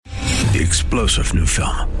The explosive new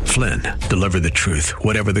film, Flynn, deliver the truth,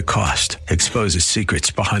 whatever the cost, exposes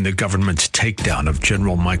secrets behind the government's takedown of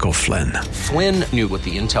General Michael Flynn. Flynn knew what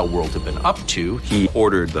the intel world had been up to. He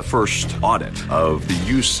ordered the first audit of the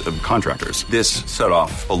use of contractors. This set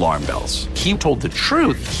off alarm bells. He told the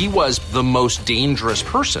truth. He was the most dangerous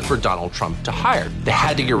person for Donald Trump to hire. They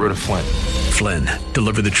had to get rid of Flynn. Flynn,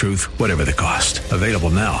 deliver the truth, whatever the cost. Available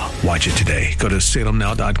now. Watch it today. Go to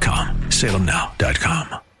salemnow.com.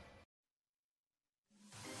 salemnow.com.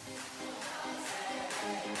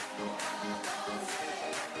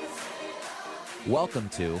 Welcome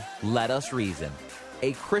to Let Us Reason,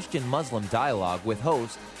 a Christian-Muslim dialogue with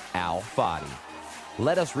host Al Fadi.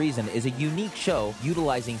 Let Us Reason is a unique show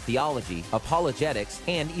utilizing theology, apologetics,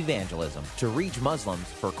 and evangelism to reach Muslims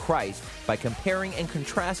for Christ by comparing and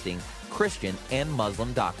contrasting Christian and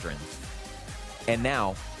Muslim doctrines. And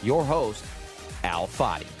now, your host, Al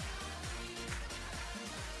Fadi.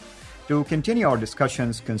 To continue our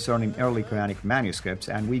discussions concerning early Quranic manuscripts,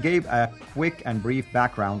 and we gave a quick and brief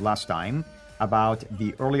background last time about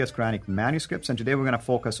the earliest Quranic manuscripts, and today we're going to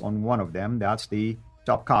focus on one of them. That's the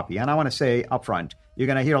top copy. And I want to say up front, you're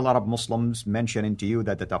going to hear a lot of Muslims mentioning to you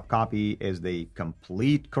that the top copy is the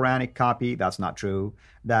complete Quranic copy. That's not true.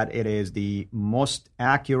 That it is the most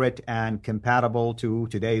accurate and compatible to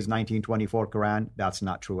today's 1924 Quran. That's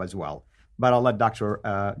not true as well. But I'll let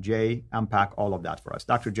Dr. J unpack all of that for us.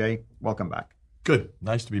 Dr. J, welcome back. Good.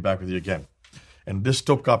 Nice to be back with you again. And this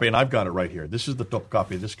top copy, and I've got it right here. This is the top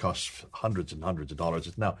copy. This costs hundreds and hundreds of dollars.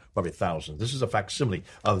 It's now probably thousands. This is a facsimile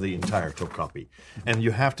of the entire top copy. And you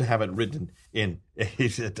have to have it written in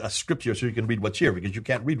a script here so you can read what's here, because you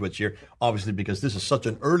can't read what's here, obviously, because this is such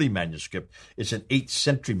an early manuscript. It's an 8th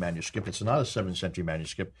century manuscript. It's not a 7th century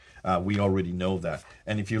manuscript. We already know that.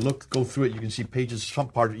 And if you go through it, you can see pages, some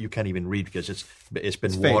part of it you can't even read because it's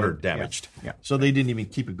been water damaged. Yeah. So they didn't even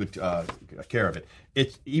keep a good care of it.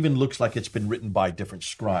 It even looks like it's been written by different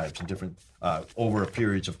scribes and different over a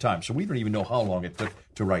periods of time. So we don't even know how long it took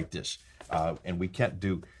to write this, and we can't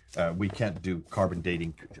do carbon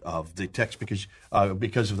dating of the text because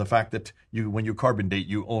of the fact that when you carbon date,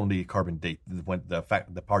 you only carbon date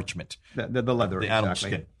the parchment, the leather, the animal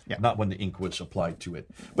exactly. skin, Yeah. not when the ink was applied to it.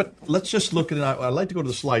 But let's just look at it. I'd like to go to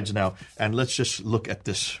the slides now, and let's just look at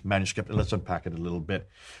this manuscript and let's unpack it a little bit.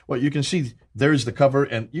 Well, you can see there's the cover,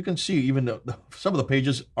 and you can see even some of the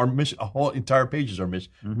pages are missing. Entire pages are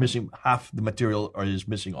missing. Half the material is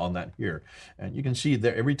missing on that here, and you can see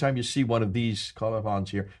there every time you see one of these columns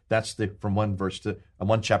here, that's from one verse to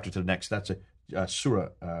one chapter to the next. That's a surah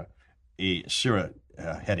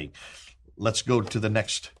heading. Let's go to the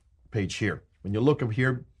next page here. When you look up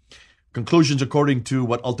here, conclusions according to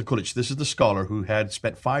what Al-Takulich, this is the scholar who had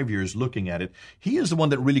spent 5 years looking at it. He is the one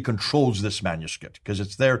that really controls this manuscript because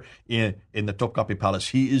it's there in the Topkapi Palace.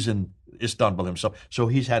 He is in Istanbul himself, so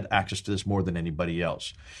he's had access to this more than anybody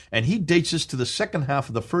else. And he dates this to the second half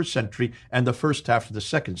of the 1st century and the first half of the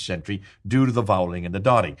 2nd century due to the voweling and the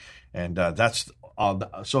dotting. And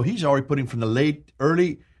so he's already putting from the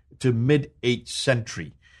early to mid-8th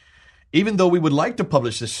century. Even though we would like to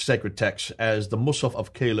publish this sacred text as the Musaf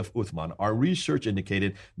of Caliph Uthman, our research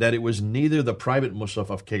indicated that it was neither the private Musaf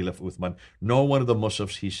of Caliph Uthman nor one of the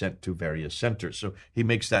Musafs he sent to various centers. So he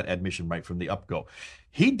makes that admission right from the up-go.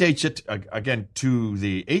 He dates it, again, to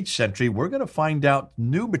the 8th century. We're going to find out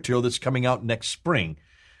new material that's coming out next spring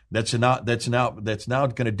that's now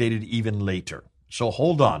going to date it even later. So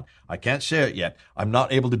hold on. I can't say it yet. I'm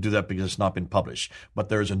not able to do that because it's not been published. But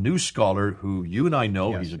there's a new scholar who you and I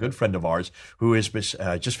know, he's a good friend of ours, who has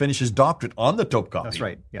just finished his doctorate on the Topkapi. That's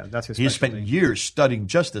right. Yeah, that's his He has spent years studying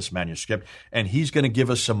just this manuscript, and he's going to give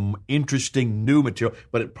us some interesting new material,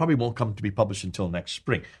 but it probably won't come to be published until next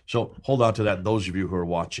spring. So hold on to that, those of you who are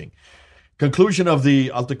watching. Conclusion of the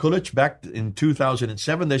Al-Takulich back in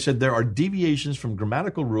 2007, they said there are deviations from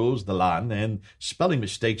grammatical rules, the lan, and spelling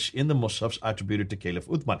mistakes in the Musafs attributed to Caliph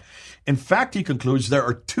Uthman. In fact, he concludes there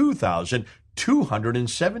are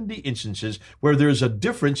 2,270 instances where there is a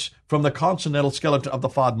difference from the consonantal skeleton of the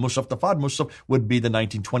Fard Musaf. The Fard Musaf would be the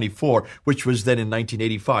 1924, which was then in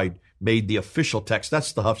 1985 made the official text.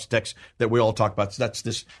 That's the Hafs text that we all talk about. So that's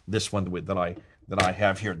this one that I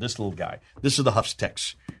have here, this little guy. This is the Hafs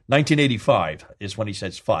text. 1985 is when he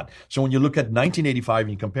says Fad. So when you look at 1985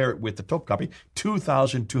 and you compare it with the Topkapi,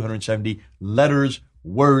 2,270 letters,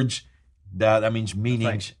 words, that means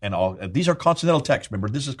meanings, right, and all. These are consonantal texts. Remember,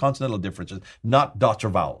 this is consonantal differences, not dots or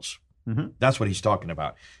vowels. Mm-hmm. That's what he's talking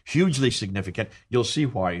about. Hugely significant. You'll see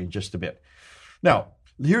why in just a bit. Now,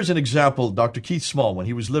 Here's an example. Dr. Keith Small, when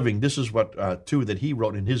he was living, this is what two that he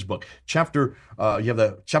wrote in his book. You have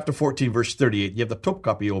the chapter 14, verse 38. You have the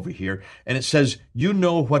Topkapi over here, and it says, "You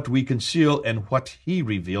know what we conceal and what he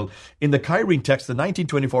revealed." In the Kyrene text, the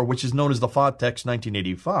 1924, which is known as the Fa text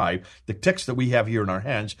 1985, the text that we have here in our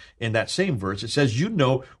hands, in that same verse, it says, "You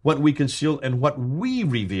know what we conceal and what we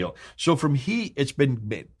reveal." So from he, it's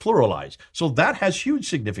been pluralized. So that has huge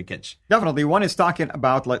significance. Definitely. One is talking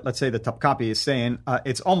about, let's say the Topkapi is saying,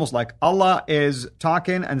 it's almost like Allah is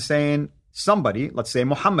talking and saying somebody, let's say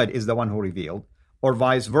Muhammad is the one who revealed, or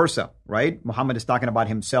vice versa, right? Muhammad is talking about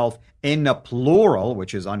himself in a plural,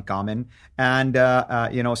 which is uncommon, and,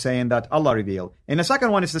 saying that Allah revealed. In the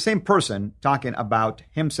second one, it's the same person talking about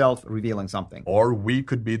himself revealing something. Or we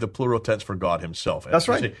could be the plural tense for God himself. That's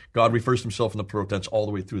right. God refers to himself in the plural tense all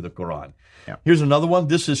the way through the Quran. Yeah. Here's another one.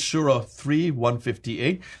 This is Surah 3,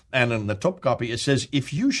 158. And in the Topkapi, it says,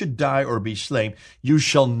 "If you should die or be slain, you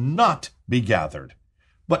shall not be gathered."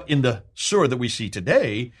 But in the surah that we see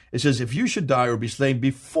today, it says, "If you should die or be slain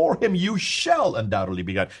before him, you shall undoubtedly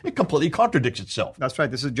be gathered." It completely contradicts itself. That's right.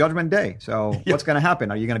 This is Judgment Day. So what's going to happen?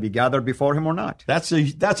 Are you going to be gathered before him or not? That's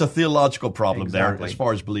a theological problem Exactly. there as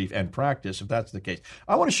far as belief and practice, if that's the case.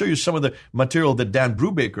 I want to show you some of the material that Dan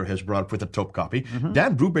Brubaker has brought up with the Topkapi. Mm-hmm.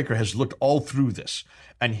 Dan Brubaker has looked all through this.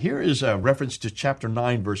 And here is a reference to chapter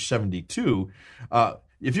 9, verse 72.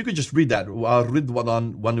 If you could just read that,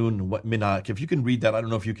 if you can read that, I don't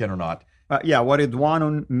know if you can or not.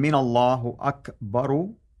 وَرِضْوَانٌ مِّنَ اللَّهُ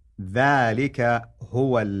أَكْبَرُ ذَلِكَ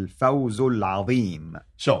هُوَ الْفَوْزُ الْعَظِيمُ.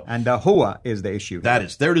 So, and the huwa is the issue. There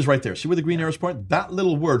it is right there. See where the green arrows point? That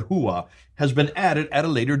little word huwa has been added at a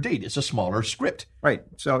later date. It's a smaller script. Right.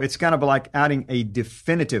 So it's kind of like adding a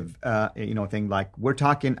definitive, thing. Like we're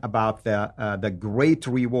talking about the great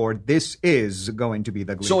reward. This is going to be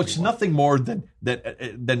the great reward. So it's reward. nothing more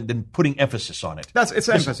than putting emphasis on it. It's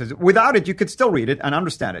emphasis. Without it, you could still read it and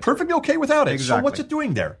understand it. Perfectly okay without it. Exactly. So what's it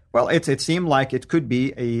doing there? Well, it seemed like it could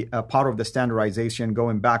be a part of the standardization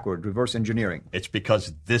going backward, reverse engineering. It's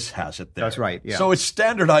because this has it there. That's right, yeah. So it's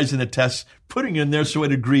standardizing the tests, putting it in there so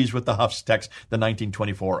it agrees with the Huff's text, the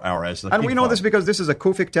 1924 RS. And we know this because this is a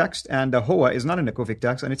Kufic text, and the Hoa is not in the Kufic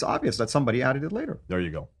text, and it's obvious that somebody added it later. There you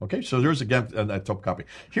go. Okay, so there's again a Topkapi.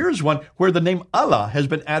 Here's one where the name Allah has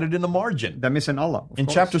been added in the margin. The missing Allah, in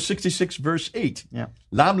chapter 66, verse 8. Yeah.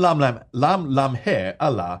 Lam he,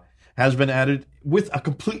 Allah, has been added with a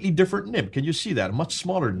completely different nib. Can you see that? A much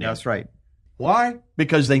smaller nib. That's right. Why?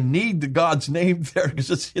 Because they need the God's name there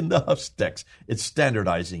because it's in the Huff's text. It's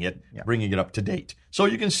standardizing it, bringing it up to date. So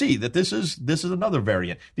you can see that this is another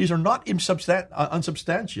variant. These are not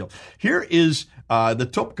unsubstantial. Here is the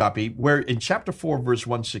Topkapi, where in chapter 4, verse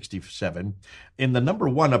 167, in the number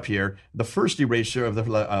 1 up here, the first erasure of the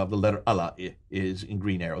letter Allah is in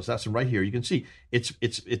green arrows. That's right here. You can see it's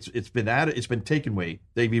been added. It's been taken away.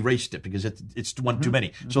 They've erased it because it's one too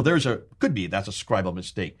many. So that's a scribal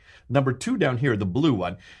mistake. Number 2 down here, the blue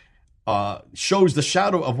one, shows the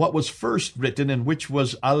shadow of what was first written, and which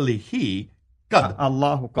was Alihi Qad.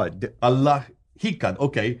 Allahu Qad. Allah He Qad.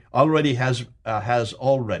 Okay, already has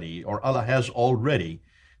already, or Allah has already.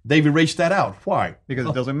 They've erased that out. Why? Because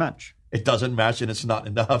it doesn't match. It doesn't match, and it's not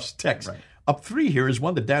in the Huff's text. Right. Up 3 here is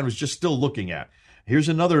one that Dan was just still looking at. Here's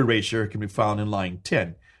another erasure. It can be found in line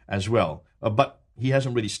 10 as well. But he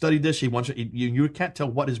hasn't really studied this. You can't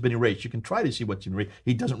tell what has been erased. You can try to see what's been erased.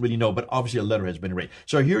 He doesn't really know, but obviously a letter has been erased.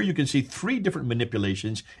 So here you can see 3 different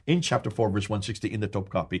manipulations in chapter 4, verse 160 in the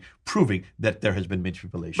Topkapi, proving that there has been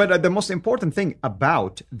manipulation. But the most important thing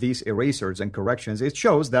about these erasers and corrections, it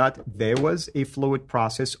shows that there was a fluid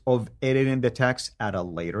process of editing the text at a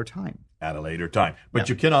later time. At a later time. But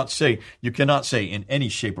you cannot say in any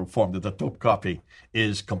shape or form that the Topkapi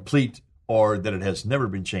is complete, or that it has never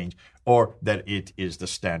been changed, or that it is the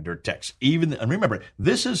standard text. And remember,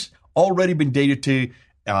 this has already been dated to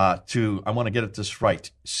I want to get this right,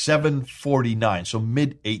 749, so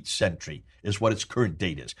mid-8th century is what its current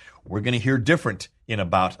date is. We're going to hear different in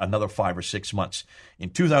about another 5 or 6 months.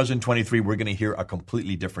 In 2023, we're going to hear a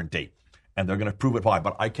completely different date, and they're going to prove it why,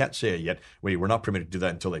 but I can't say it yet. We're not permitted to do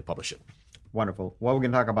that until they publish it. Wonderful. What are we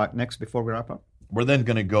going to talk about next before we wrap up? We're then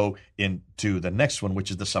going to go into the next one, which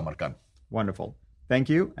is the Samarkand. Wonderful. Thank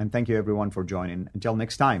you, and thank you everyone for joining. Until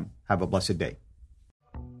next time, have a blessed day.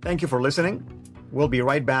 Thank you for listening. We'll be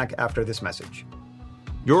right back after this message.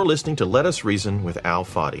 You're listening to Let Us Reason with Al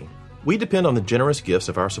Fadi. We depend on the generous gifts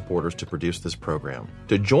of our supporters to produce this program.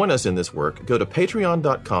 To join us in this work, go to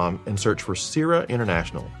patreon.com and search for CIRA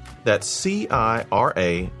International. That's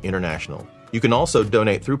CIRA International. You can also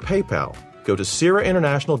donate through PayPal. Go to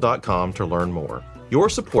CIRAInternational.com to learn more. Your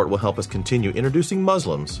support will help us continue introducing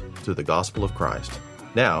Muslims to the gospel of Christ.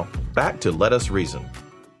 Now, back to Let Us Reason.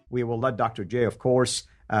 We will let Dr. J, of course,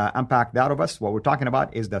 unpack that of us. What we're talking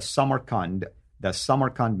about is the Samarkand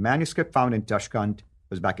manuscript found in Tashkent,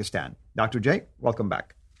 Uzbekistan. Dr. J, welcome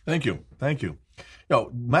back. Thank you.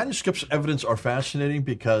 Manuscripts evidence are fascinating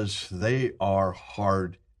because they are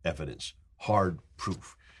hard evidence, hard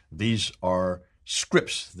proof. These are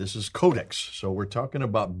scripts. This is codex. So we're talking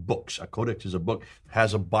about books. A codex is a book,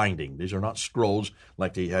 has a binding. These are not scrolls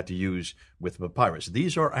like they had to use with papyrus.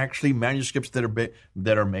 These are actually manuscripts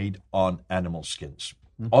that are made on animal skins.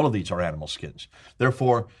 All of these are animal skins.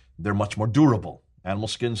 Therefore, they're much more durable. Animal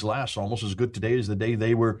skins last almost as good today as the day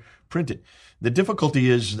they were printed. The difficulty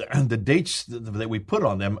is the dates that we put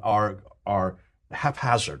on them are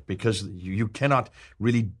haphazard because you cannot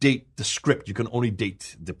really date the script. You can only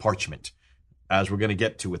date the parchment, as we're going to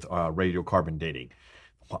get to with radiocarbon dating.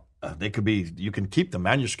 They could be, you can keep the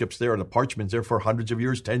manuscripts there or the parchments there for hundreds of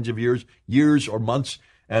years, tens of years or months,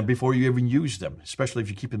 and before you even use them, especially if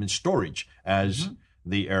you keep them in storage, as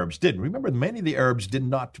the Arabs did. Remember, many of the Arabs did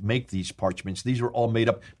not make these parchments. These were all made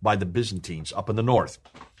up by the Byzantines up in the north.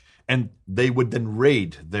 And they would then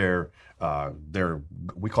raid their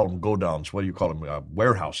we call them godowns, what do you call them,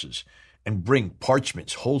 warehouses, and bring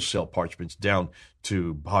parchments, wholesale parchments, down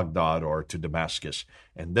to Baghdad or to Damascus.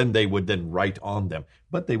 And then they would then write on them.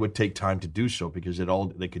 But they would take time to do so because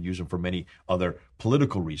they could use them for many other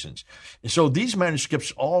political reasons. And so these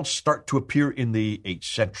manuscripts all start to appear in the 8th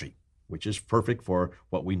century, which is perfect for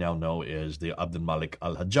what we now know as the Abd al-Malik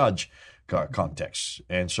al-Hajjaj context.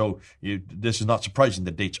 And so this is not surprising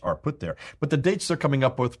the dates are put there. But the dates they're coming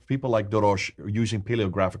up with, people like Dorosh using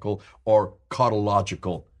paleographical or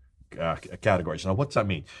chronological categories. Now, what's that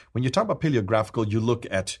mean? When you talk about paleographical, you look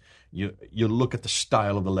at the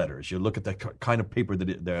style of the letters. You look at the kind of paper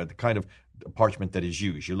the kind of parchment that is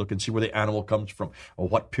used. You look and see where the animal comes from or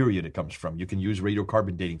what period it comes from. You can use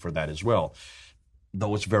radiocarbon dating for that as well,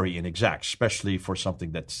 though it's very inexact, especially for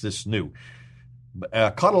something that's this new.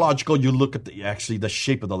 Chronological, you look at the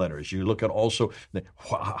shape of the letters. You look at also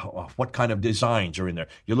what kind of designs are in there.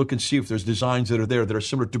 You look and see if there's designs that are there that are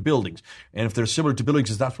similar to buildings. And if they're similar to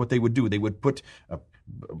buildings, that's what they would do. They would put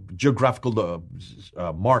geographical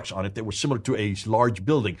marks on it that were similar to a large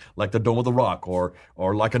building, like the Dome of the Rock or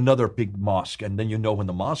like another big mosque. And then you know when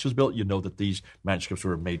the mosque was built, you know that these manuscripts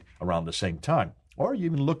were made around the same time. Or you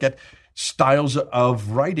even look at styles of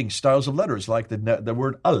writing, styles of letters, like the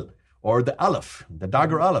word al, or the aleph, the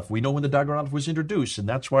dagger aleph. We know when the dagger aleph was introduced, and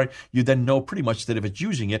that's why you then know pretty much that if it's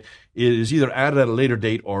using it, it is either added at a later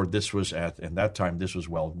date or this was and that time this was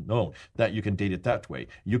well known, that you can date it that way.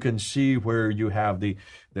 You can see where you have the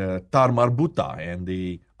tar marbuta and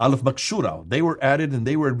the aleph makshura. They were added and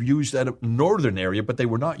they were used at a northern area, but they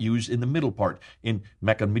were not used in the middle part in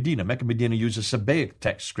Mecca and Medina. Mecca and Medina used a Sabbaic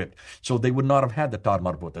text script, so they would not have had the tar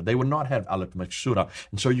marbuta. They would not have aleph makshura.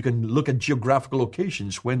 And so you can look at geographical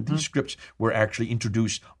locations when these scripts were actually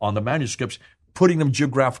introduced on the manuscripts, putting them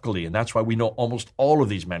geographically, and that's why we know almost all of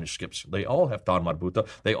these manuscripts. They all have tar marbuta.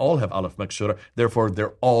 They all have aleph makshura. Therefore,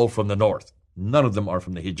 they're all from the north. None of them are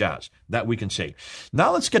from the Hijaz. That we can say.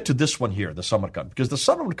 Now let's get to this one here, the Samarkand, because the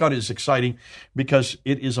Samarkand is exciting because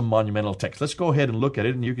it is a monumental text. Let's go ahead and look at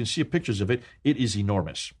it, and you can see pictures of it. It is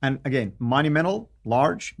enormous. And again, monumental,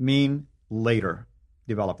 large, mean later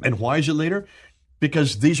development. And why is it later?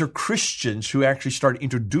 Because these are Christians who actually started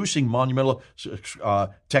introducing monumental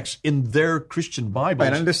texts in their Christian Bibles.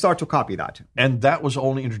 Right, and they start to copy that. And that was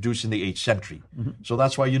only introduced in the 8th century. So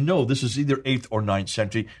that's why you know this is either 8th or 9th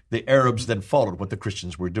century. The Arabs then followed what the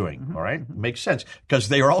Christians were doing. All right? Makes sense. Because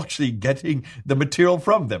they are actually getting the material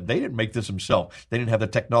from them. They didn't make this themselves. They didn't have the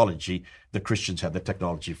technology. The Christians had the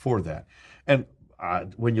technology for that. And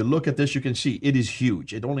when you look at this, you can see it is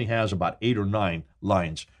huge. It only has about 8 or 9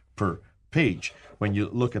 lines per page. When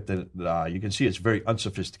you look at you can see it's very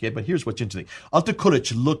unsophisticated. But here's what's interesting.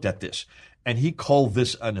 Al-Taqullich looked at this, and he called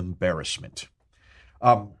this an embarrassment.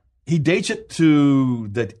 He dates it to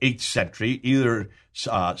the 8th century, either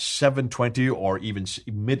 720 or even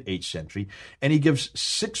mid-8th century, and he gives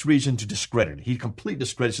 6 reasons to discredit it. He completely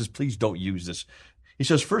discredits, says, please don't use this. He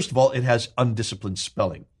says, first of all, it has undisciplined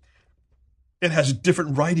spelling. It has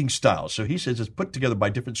different writing styles. So he says it's put together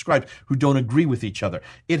by different scribes who don't agree with each other.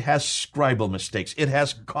 It has scribal mistakes. It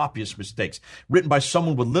has copyist mistakes, written by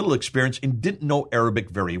someone with little experience and didn't know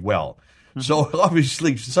Arabic very well. So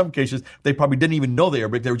obviously, in some cases, they probably didn't even know the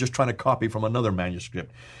Arabic. They were just trying to copy from another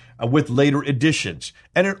manuscript with later editions.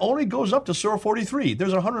 And it only goes up to Surah 43.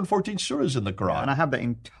 There's 114 surahs in the Quran. Yeah, and I have the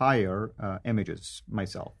entire images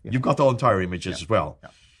myself. Yeah. You've got the entire images as well. Yeah.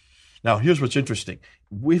 Now, here's what's interesting.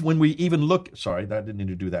 When we even look, sorry, I didn't need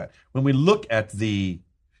to do that. When we look at the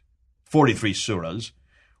 43 surahs,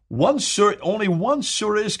 only one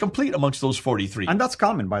surah is complete amongst those 43. And that's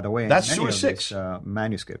common, by the way. That's in many Surah of 6. These,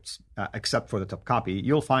 manuscripts, except for the top copy,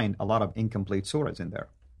 you'll find a lot of incomplete surahs in there.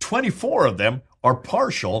 24 of them are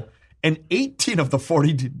partial, and 18 of the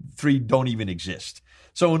 43 don't even exist.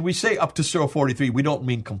 So when we say up to Surah 43, we don't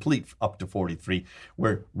mean complete up to 43.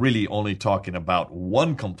 We're really only talking about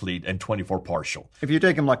one complete and 24 partial. If you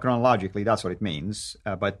take them like chronologically, that's what it means,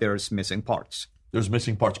 but there's missing parts. There's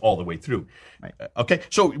missing parts all the way through. Right. Okay,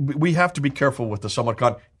 so we have to be careful with the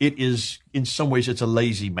Samarkand. It is, in some ways, it's a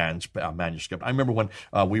lazy man's manuscript. I remember when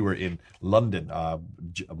we were in London,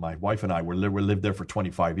 my wife and I lived there for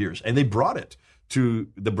 25 years, and they brought it to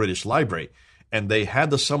the British Library. And they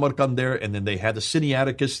had the Samarkand there, and then they had the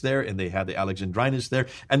Sinaiticus there, and they had the Alexandrinus there,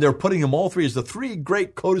 and they're putting them all three as the three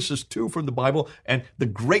great codices, two from the Bible, and the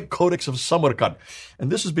great codex of Samarkand. And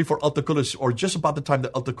this is before Al-Taqullic, or just about the time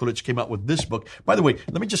that Al-Taqullic came out with this book. By the way,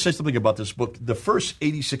 let me just say something about this book. The first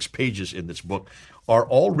 86 pages in this book are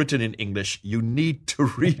all written in English. You need to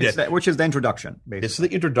read it. Which is the introduction, basically. It's the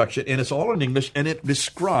introduction, and it's all in English, and it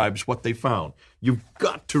describes what they found. You've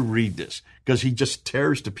got to read this, because he just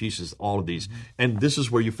tears to pieces all of these. And this is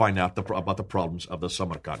where you find out about the problems of the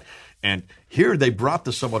Samarkand. And here they brought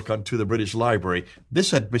the Samarkand to the British Library.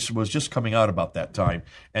 This was just coming out about that time.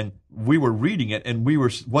 And we were reading it, and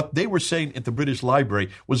what they were saying at the British Library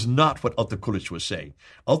was not what Al-Taqullic was saying.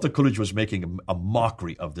 Al-Taqullic was making a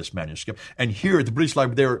mockery of this manuscript. And here at the British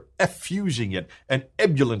Library, they were effusing it and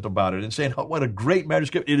ebullient about it and saying, oh, what a great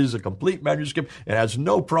manuscript. It is a complete manuscript. It has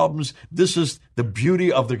no problems. This is the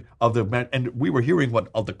beauty of the man. And we were hearing what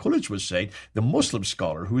Al-Taqullic was saying, the Muslim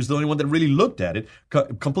scholar, who is the only one that really looked at it,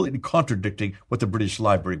 completely contradicting what the British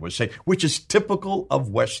Library was saying, which is typical of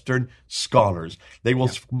Western scholars. They will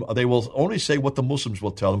only say what the Muslims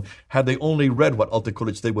will tell them. Had they only read what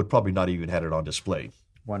Al-Taqullic, they would probably not even had it on display.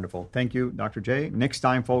 Wonderful. Thank you, Dr. J. Next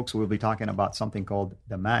time, folks, we'll be talking about something called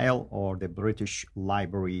the Ma'il, or the British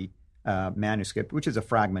Library manuscript, which is a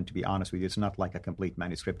fragment, to be honest with you. It's not like a complete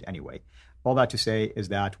manuscript anyway. All that to say is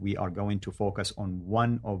that we are going to focus on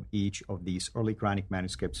one of each of these early Quranic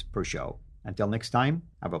manuscripts per show. Until next time,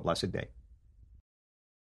 have a blessed day.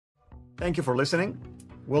 Thank you for listening.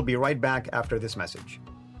 We'll be right back after this message.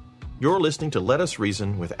 You're listening to Let Us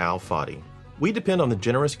Reason with Al Fadi. We depend on the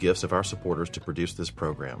generous gifts of our supporters to produce this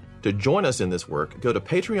program. To join us in this work, go to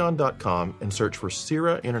patreon.com and search for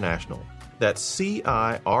CIRA International. That's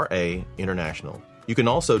CIRA International. You can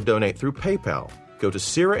also donate through PayPal. Go to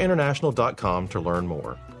CIRAInternational.com to learn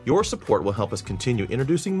more. Your support will help us continue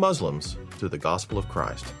introducing Muslims to the gospel of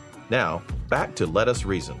Christ. Now, back to Let Us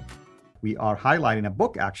Reason. We are highlighting a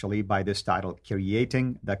book, actually, by this title,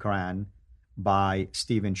 Creating the Quran, by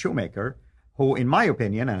Stephen Shoemaker, who, in my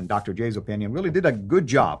opinion, and Dr. J's opinion, really did a good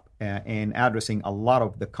job in addressing a lot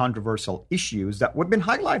of the controversial issues that we've been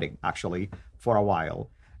highlighting, actually, for a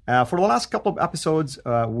while. For the last couple of episodes,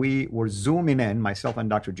 we were zooming in, myself and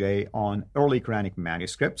Dr. J, on early Quranic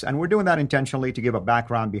manuscripts, and we're doing that intentionally to give a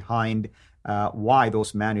background behind why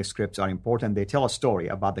those manuscripts are important. They tell a story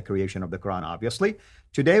about the creation of the Quran, obviously.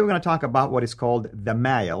 Today, we're going to talk about what is called the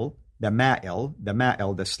Ma'il,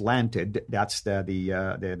 the slanted. That's the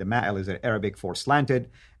Ma'il is Arabic for slanted,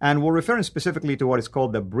 and we're referring specifically to what is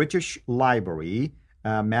called the British Library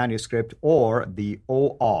manuscript, or the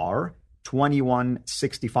OR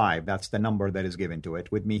 2165. That's the number that is given to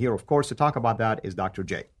it. With me here, of course, to talk about that is Dr.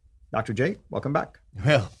 J. Dr. J, welcome back.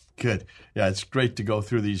 Well, good. Yeah, it's great to go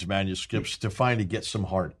through these manuscripts to finally get some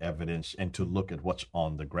hard evidence and to look at what's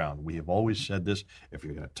on the ground. We have always said this: if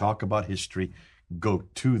you're going to talk about history, go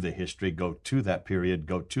to the history, go to that period,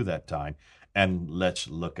 go to that time, and let's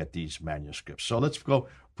look at these manuscripts. So let's go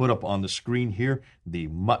put up on the screen here the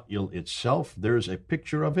Ma'il itself. There's a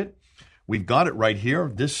picture of it. We've got it right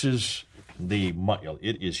here. This is the Ma'il.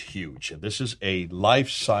 It is huge. This is a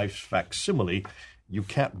life-size facsimile. You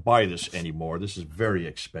can't buy this anymore. This is very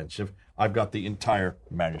expensive. I've got the entire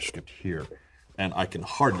manuscript here, and I can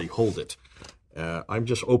hardly hold it. I'm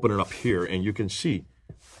just opening it up here, and you can see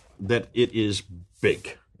that it is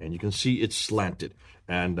big, and you can see it's slanted.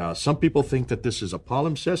 And some people think that this is a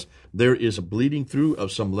palimpsest. There is a bleeding through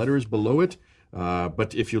of some letters below it.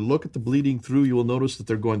 But if you look at the bleeding through, you will notice that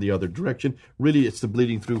they're going the other direction. Really, it's the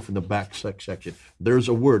bleeding through from the back section. There's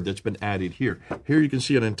a word that's been added here. Here you can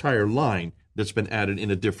see an entire line that's been added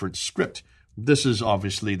in a different script. This is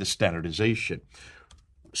obviously the standardization.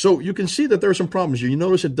 So you can see that there are some problems. You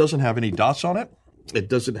notice it doesn't have any dots on it. It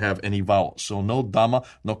doesn't have any vowels. So no dhamma,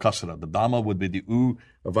 no kasra. The dhamma would be the u,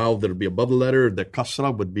 a vowel that would be above the letter. The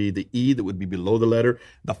kasra would be the e that would be below the letter.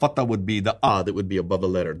 The fatha would be the a that would be above the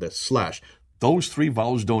letter, the slash. Those three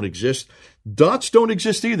vowels don't exist. Dots don't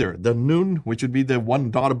exist either. The nun, which would be the one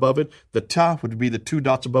dot above it, the ta would be the two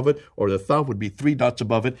dots above it, or the tha would be three dots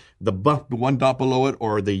above it, the ba, one dot below it,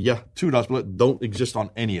 or the ya, two dots below it, don't exist on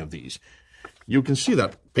any of these. You can see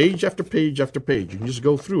that page after page after page. You can just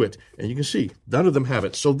go through it, and you can see none of them have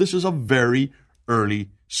it. So this is a very early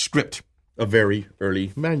script, a very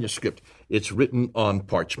early manuscript. It's written on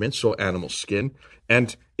parchment, so animal skin,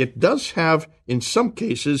 and it does have, in some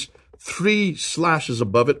cases, 3 slashes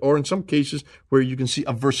above it, or in some cases where you can see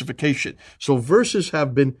a versification. So verses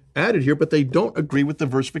have been added here, but they don't agree with the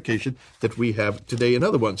versification that we have today in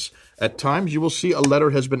other ones. At times you will see a letter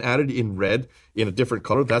has been added in red in a different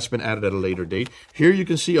color. That's been added at a later date. Here you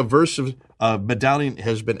can see a verse of medallion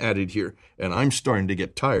has been added here, and I'm starting to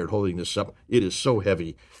get tired holding this up. It is so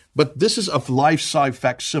heavy. But this is a life-size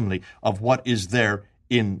facsimile of what is there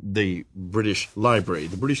in the British Library.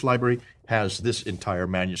 The British Library has this entire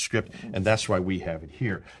manuscript, and that's why we have it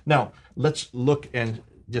here. Now, let's look and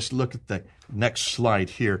just look at the next slide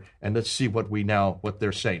here, and let's see what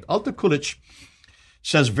they're saying. Altıkılıç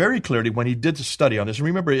says very clearly when he did the study on this, and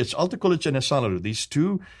remember, it's Altıkılıç and Esanlu, these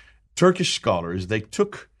two Turkish scholars. They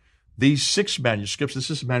took these 6 manuscripts. This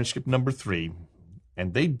is manuscript number 3,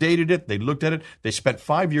 and they dated it. They looked at it. They spent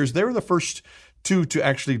 5 years. They were the first 2 to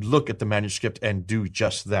actually look at the manuscript and do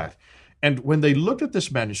just that. And when they looked at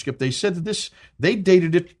this manuscript, they said that they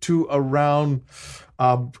dated it to around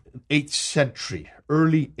 8th century,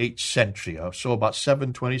 early 8th century, so about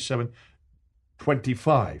 727,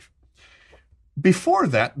 25. Before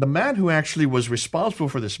that, the man who actually was responsible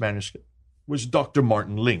for this manuscript was Dr.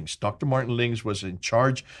 Martin Lings. Dr. Martin Lings was in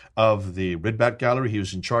charge of the Rydberg Gallery. He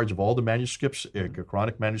was in charge of all the manuscripts,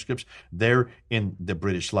 Quranic manuscripts, there in the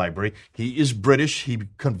British Library. He is British. He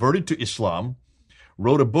converted to Islam,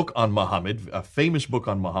 wrote a book on Muhammad, a famous book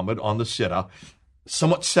on Muhammad, on the Sirah,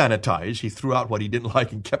 somewhat sanitized. He threw out what he didn't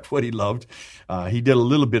like and kept what he loved. He did a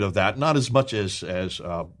little bit of that, not as much as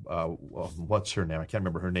what's her name? I can't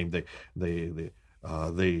remember her name.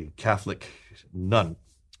 The Catholic nun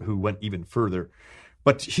who went even further.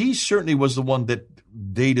 But he certainly was the one that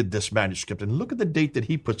dated this manuscript. And look at the date that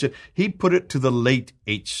he puts it. He put it to the late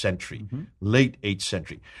 8th century. Mm-hmm. Late 8th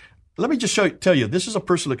century. Let me just tell you, this is a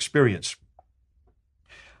personal experience.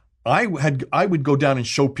 I would go down and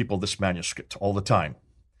show people this manuscript all the time.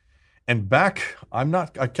 And back, I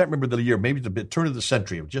can't remember the year, maybe the turn of the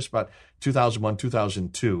century, just about 2001,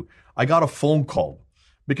 2002, I got a phone call.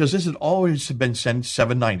 Because this had always been sent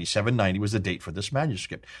 790. 790 was the date for this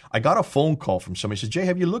manuscript. I got a phone call from somebody who said, Jay,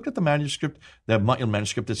 have you looked at the manuscript, the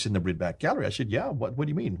manuscript that's in the Rydberg Gallery? I said, yeah, what do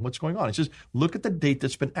you mean? What's going on? He says, look at the date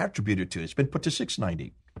that's been attributed to it. It's been put to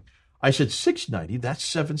 690. I said, 690? That's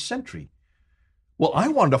 7th century. Well, I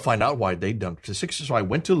wanted to find out why they'd done it to 6. So I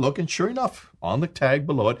went to look, and sure enough, on the tag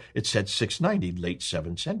below it, it said 690, late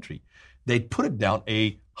 7th century. They'd put it down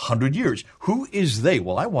 100 years. Who is they?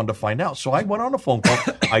 Well, I wanted to find out. So I went on a phone call.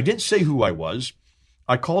 I didn't say who I was.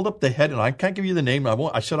 I called up the head, and I can't give you the name.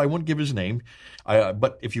 I said I wouldn't give his name.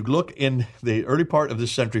 But if you look in the early part of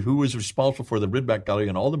this century, who was responsible for the Rydberg Gallery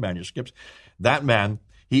and all the manuscripts, that man,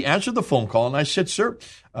 he answered the phone call, and I said, sir,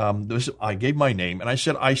 I gave my name, and I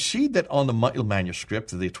said, I see that on the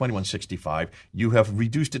manuscript, the 2165, you have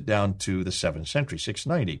reduced it down to the 7th century,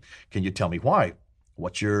 690. Can you tell me why?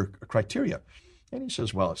 What's your criteria? And he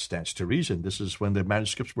says, well, it stands to reason. This is when the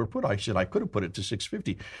manuscripts were put. I said, I could have put it to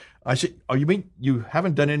 650. I said, oh, you mean you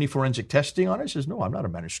haven't done any forensic testing on it? He says, no, I'm not a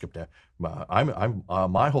manuscript.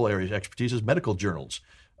 My whole area of expertise is medical journals,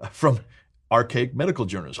 from archaic medical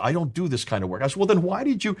journals. I don't do this kind of work. I said, well, then why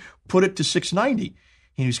did you put it to 690?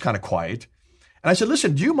 He was kind of quiet. And I said,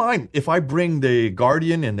 listen, do you mind if I bring the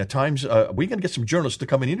Guardian and the Times? We can get some journalists to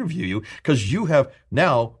come and interview you, because you have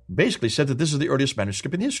now basically said that this is the earliest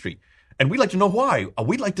manuscript in history. And we'd like to know why.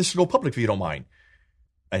 We'd like this to go public if you don't mind.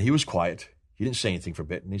 And he was quiet. He didn't say anything for a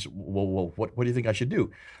bit. And he said, well, what do you think I should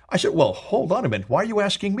do? I said, well, hold on a minute. Why are you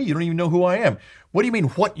asking me? You don't even know who I am. What do you mean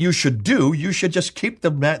what you should do? You should just keep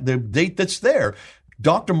the date that's there.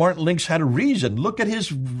 Dr. Martin Lings had a reason. Look at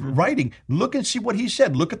his writing. Look and see what he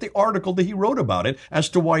said. Look at the article that he wrote about it as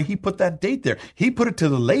to why he put that date there. He put it to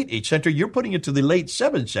the late 8th century. You're putting it to the late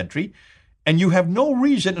 7th century. And you have no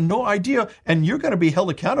reason and no idea. And you're going to be held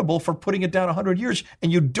accountable for putting it down 100 years.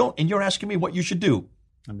 And you don't. And you're asking me what you should do.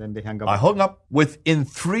 And then they hung up. I hung up within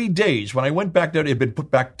 3 days. When I went back there, it had been put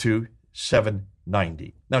back to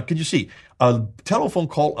 790. Now, can you see a telephone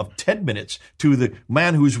call of 10 minutes to the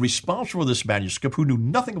man who's responsible for this manuscript, who knew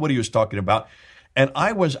nothing of what he was talking about? And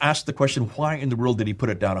I was asked the question, why in the world did he put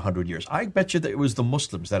it down 100 years? I bet you that it was the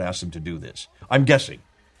Muslims that asked him to do this. I'm guessing.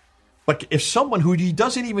 But if someone who he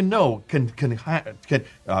doesn't even know can put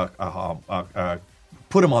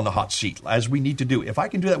him on the hot seat, as we need to do, if I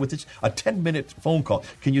can do that with a 10-minute phone call,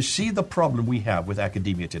 can you see the problem we have with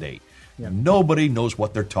academia today? Yeah. Nobody knows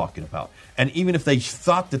what they're talking about. And even if they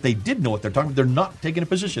thought that they did know what they're talking about, they're not taking a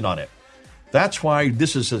position on it. That's why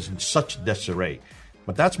this is in such disarray.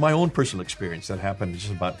 But that's my own personal experience that happened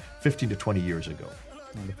just about 15 to 20 years ago.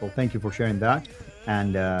 Wonderful. Thank you for sharing that.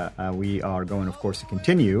 And we are going, of course, to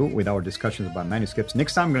continue with our discussions about manuscripts.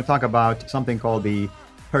 Next time, I'm going to talk about something called the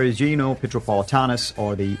Perugino Petropolitanus,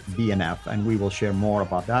 or the BNF, and we will share more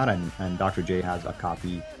about that. And Dr. J has a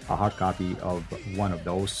hard copy of one of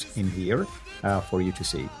those in here for you to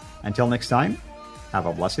see. Until next time, have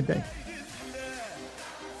a blessed day.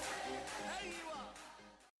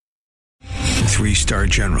 3-star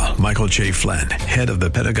General Michael J. Flynn, head of the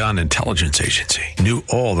Pentagon Intelligence Agency, knew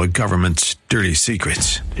all the government's dirty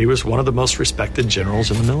secrets. He was one of the most respected generals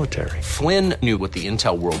in the military. Flynn knew what the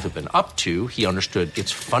intel world had been up to. He understood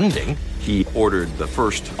its funding. He ordered the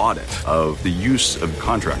first audit of the use of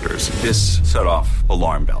contractors. This set off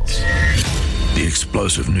alarm bells. The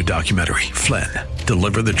explosive new documentary, Flynn,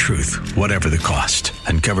 Deliver the Truth, Whatever the Cost,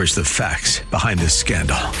 uncovers the facts behind this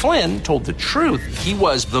scandal. Flynn told the truth. He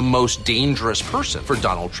was the most dangerous person for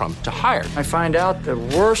Donald Trump to hire. I find out the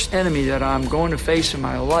worst enemy that I'm going to face in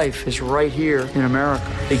my life is right here in America.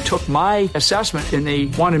 They took my assessment and they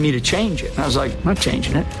wanted me to change it. And I was like, I'm not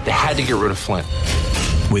changing it. They had to get rid of Flynn.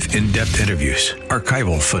 With in-depth interviews,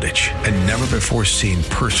 archival footage, and never-before-seen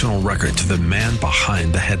personal records of the man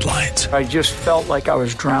behind the headlines. I just felt like I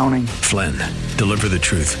was drowning. Flynn, Deliver the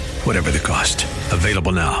Truth, Whatever the Cost.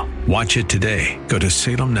 Available now. Watch it today. Go to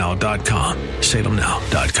salemnow.com.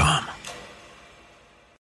 salemnow.com.